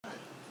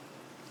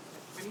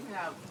when you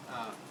have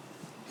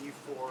D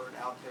Ford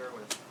out there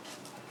with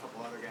a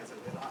couple other guys,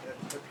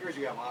 it appears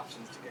you have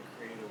options to get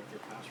creative with your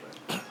pass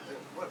rush.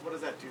 What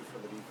does that do for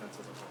the defense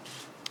as a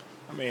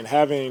whole? I mean,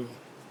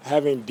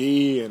 having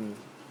D and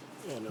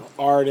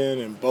Arden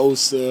and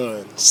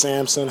Bosa and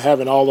Sampson,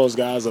 having all those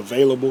guys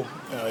available,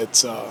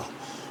 it's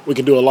we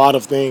can do a lot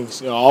of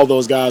things. All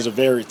those guys are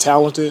very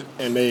talented,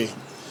 and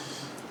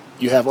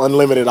you have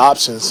unlimited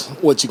options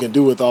what you can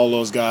do with all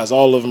those guys.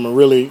 All of them are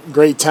really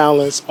great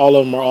talents. All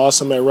of them are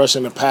awesome at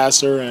rushing the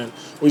passer, and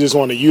we just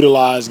want to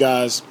utilize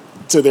guys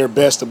to their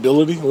best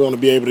ability. We want to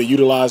be able to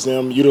utilize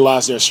them,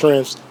 utilize their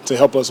strengths to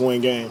help us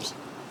win games.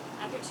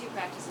 After 2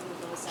 practices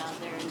with Bosa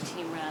out there in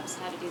team reps,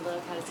 how did he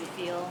look? How does he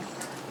feel?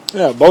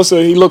 Yeah,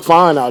 Bosa, he looked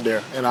fine out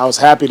there, and I was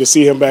happy to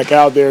see him back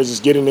out there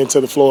just getting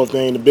into the flow of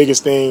things. The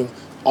biggest thing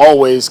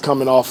always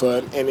coming off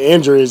an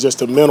injury is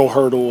just a mental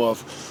hurdle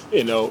of,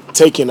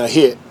 taking a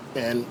hit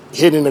and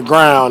hitting the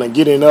ground and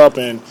getting up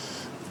and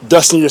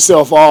dusting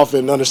yourself off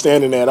and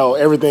understanding that,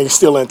 everything's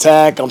still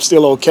intact, I'm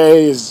still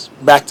okay, is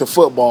back to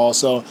football.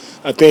 So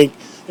I think,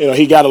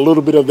 he got a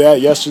little bit of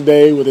that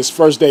yesterday with his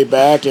first day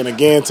back and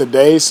again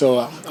today.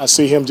 So I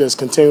see him just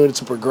continuing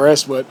to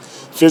progress. But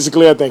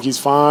physically, I think he's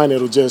fine.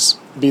 It'll just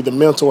be the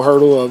mental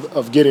hurdle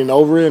of getting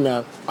over it.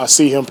 And I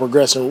see him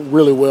progressing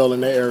really well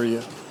in that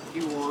area. Do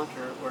you want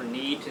or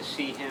need to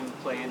see him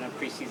play in a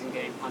preseason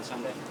game on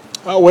Sunday?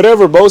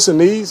 Whatever Bosa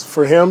needs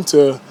for him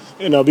to,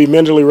 be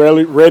mentally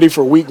ready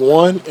for week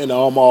 1, I'm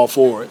all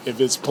for it. If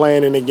it's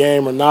playing in the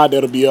game or not,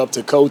 that'll be up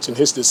to coach and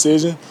his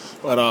decision.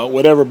 But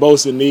whatever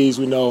Bosa needs,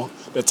 we know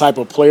the type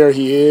of player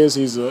he is.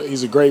 He's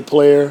a great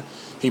player.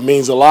 He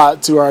means a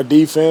lot to our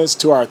defense,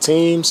 to our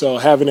team. So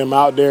having him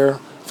out there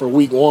for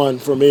week 1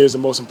 for me is the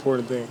most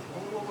important thing.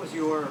 What was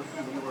when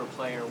you were a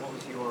player, what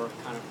was your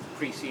kind of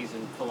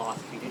preseason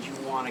philosophy? Did you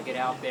want to get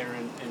out there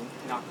and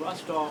knock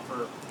rust off?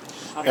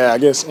 I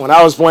guess when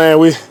I was playing,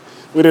 we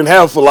didn't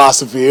have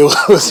philosophy. It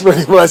was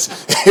pretty much,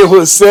 it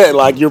was set.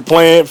 Like you're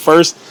playing,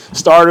 first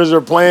starters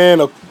are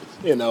playing,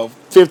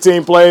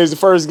 15 plays the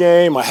first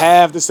game, a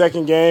half the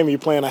second game, you're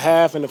playing a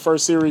half in the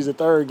first series the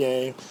third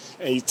game,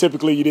 and you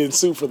didn't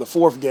suit for the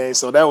fourth game.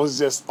 So that was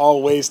just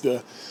always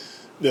the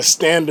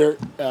standard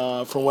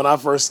from when I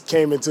first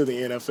came into the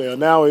NFL.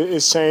 Now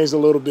it's changed a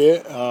little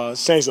bit.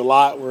 It's changed a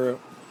lot where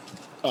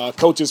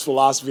coach's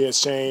philosophy has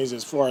changed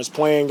as far as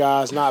playing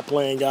guys, not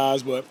playing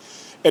guys. But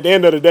at the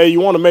end of the day,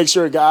 you want to make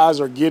sure guys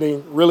are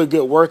getting really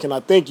good work, and I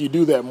think you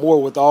do that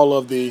more with all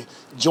of the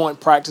joint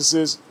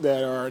practices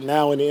that are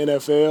now in the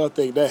NFL. I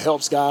think that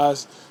helps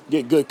guys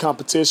get good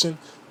competition.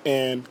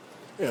 And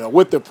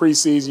with the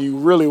preseason, you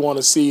really want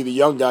to see the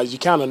young guys. You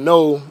kind of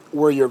know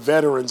where your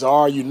veterans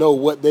are. You know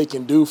what they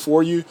can do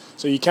for you.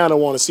 So you kind of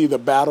want to see the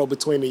battle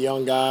between the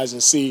young guys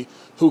and see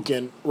who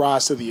can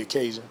rise to the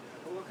occasion.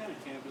 What kind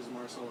of camp has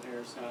Marcel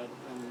Harris had,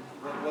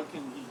 and what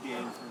can he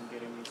gain from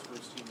getting these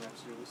first team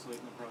reps here this late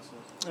in the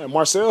process? Yeah,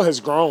 Marcel has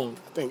grown.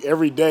 I think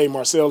every day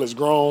Marcel has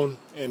grown,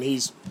 and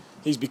he's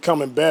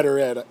becoming better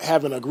at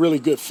having a really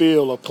good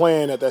feel of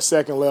playing at that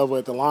second level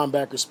at the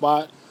linebacker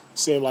spot.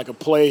 Seemed like a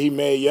play he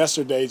made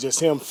yesterday, just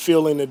him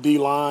feeling the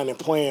D-line and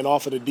playing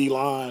off of the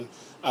D-line.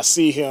 I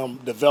see him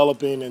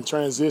developing and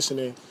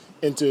transitioning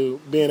into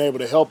being able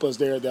to help us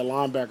there at that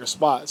linebacker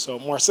spot. So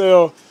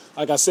Marcel,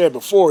 like I said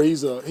before,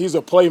 he's a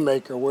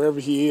playmaker wherever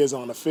he is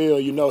on the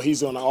field.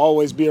 He's going to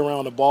always be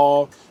around the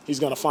ball. He's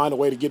going to find a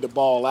way to get the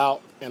ball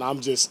out, and I'm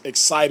just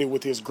excited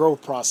with his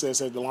growth process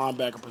at the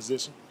linebacker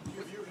position. Do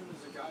you view him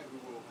as a guy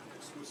who will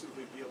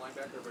exclusively be a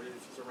linebacker, but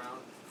if he's around,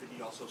 could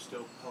he also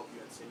still help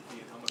you at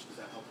safety, and how much does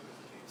that help him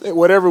as a team?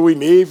 Whatever we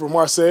need from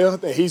Marcel,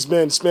 he's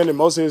been spending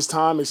most of his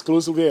time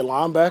exclusively at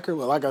linebacker.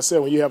 But like I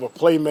said, when you have a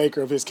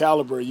playmaker of his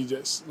caliber, you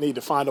just need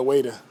to find a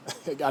way to.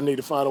 I need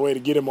to find a way to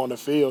get him on the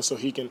field so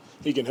he can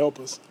help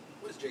us.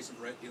 What is Jason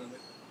Brett dealing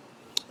with?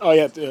 Oh,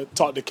 you have to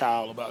talk to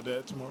Kyle about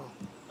that tomorrow.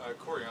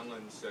 Corey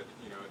Unlin said,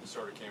 at the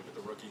start of camp with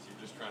the rookies, you're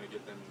just trying to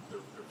get them their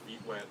feet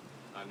wet,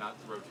 not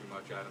throw too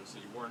much at them. So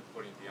you weren't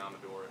putting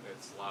Diamador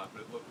at slot,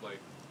 but it looked like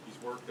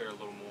he's worked there a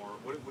little more.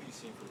 What are you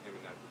seeing from him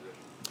in that position?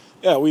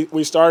 Yeah,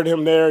 we started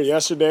him there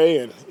yesterday,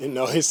 and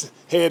his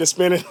head is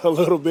spinning a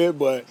little bit,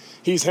 but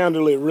he's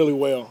handled it really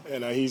well,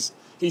 and he's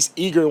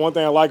eager. One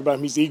thing I like about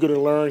him, he's eager to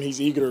learn,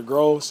 he's eager to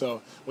grow.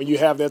 So when you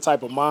have that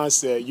type of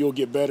mindset, you'll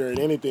get better at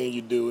anything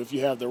you do if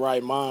you have the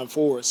right mind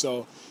for it.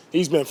 So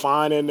he's been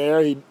fine in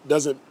there.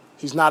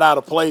 He's not out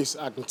of place.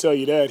 I can tell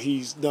you that.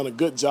 He's done a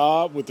good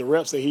job with the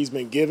reps that he's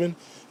been given,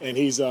 and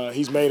he's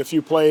made a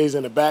few plays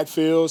in the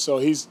backfield. So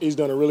he's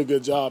done a really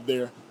good job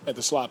there at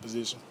the slot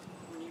position.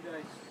 When you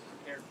guys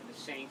prepared for the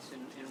Saints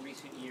in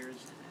recent years,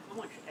 how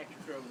much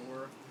extra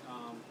work,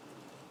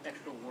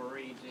 extra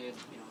worry did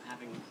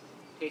having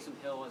Taysom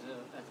Hill as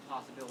a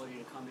possibility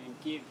to come in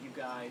give you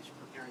guys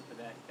preparing for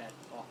that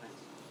offense?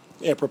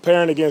 Yeah,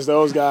 preparing against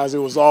those guys, it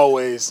was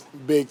always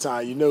big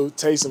time.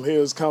 Taysom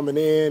Hill's coming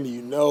in.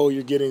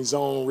 You're getting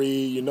zone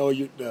read.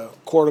 The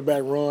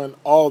quarterback run,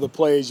 all the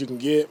plays you can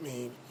get.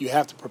 You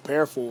have to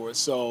prepare for it.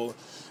 So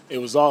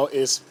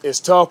it's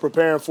tough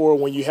preparing for it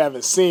when you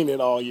haven't seen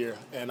it all year.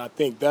 And I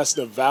think that's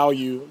the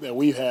value that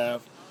we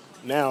have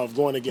now of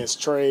going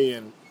against Trey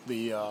and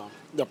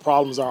the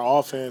problems our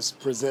offense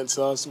presents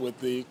us with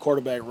the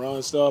quarterback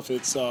run stuff.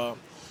 It's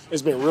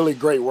been really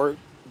great work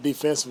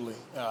defensively.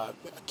 I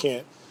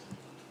can't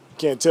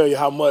tell you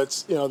how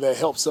much that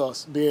helps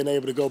us being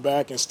able to go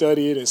back and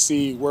study it and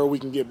see where we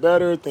can get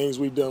better, things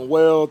we've done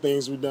well,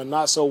 things we've done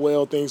not so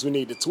well, things we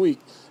need to tweak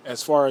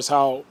as far as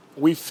how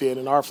we fit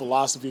and our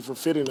philosophy for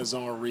fitting the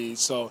zone reads.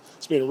 So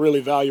it's been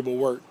really valuable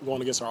work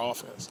going against our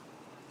offense.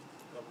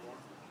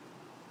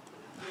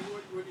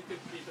 What do you think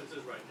the defense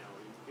is right now?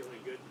 Are you feeling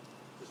good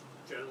just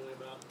generally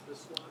about this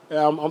squad?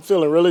 Yeah, I'm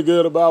feeling really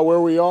good about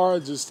where we are.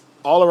 Just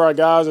all of our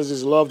guys, I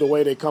just love the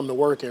way they come to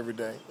work every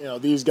day.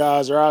 These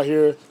guys are out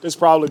here. This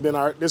probably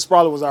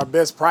was our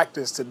best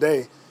practice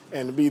today,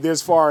 and to be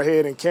this far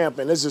ahead in camp,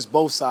 and it's just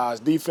both sides,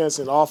 defense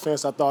and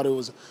offense. I thought it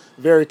was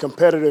very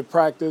competitive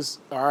practice,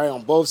 all right,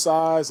 on both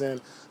sides,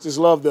 and just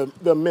love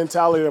the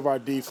mentality of our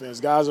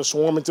defense. Guys are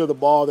swarming to the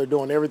ball. They're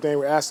doing everything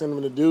we're asking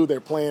them to do. They're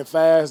playing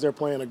fast. They're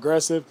playing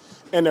aggressive,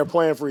 and they're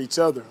playing for each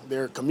other.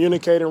 They're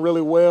communicating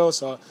really well,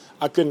 so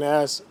I couldn't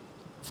ask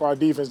for our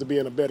defense to be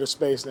in a better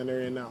space than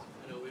they're in now.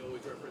 I know we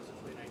always reference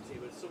the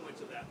 2019, but so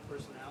much of that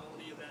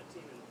personality of that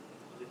team and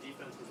the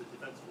defense was the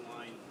defensive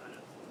line kind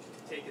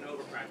of taking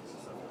over practice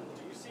and stuff.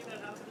 Do you see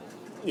that happening?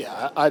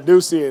 Yeah, I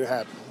do see it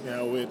happen.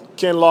 With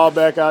Ken Law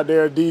back out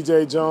there,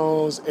 DJ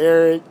Jones,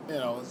 Eric,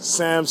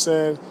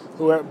 Samson,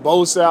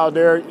 both out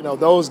there,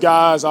 those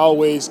guys, I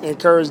always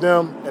encourage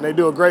them, and they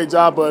do a great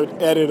job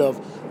at it of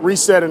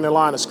resetting the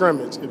line of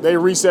scrimmage. If they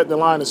reset the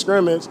line of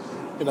scrimmage,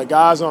 and the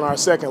guys on our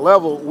second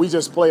level, we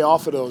just play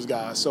off of those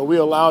guys. So we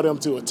allow them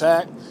to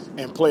attack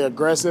and play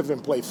aggressive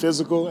and play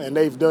physical, and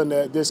they've done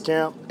that this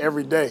camp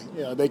every day.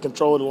 They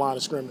control the line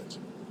of scrimmage.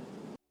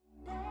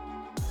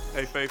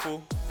 Hey,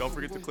 Faithful, don't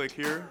forget to click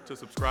here to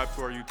subscribe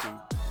to our YouTube.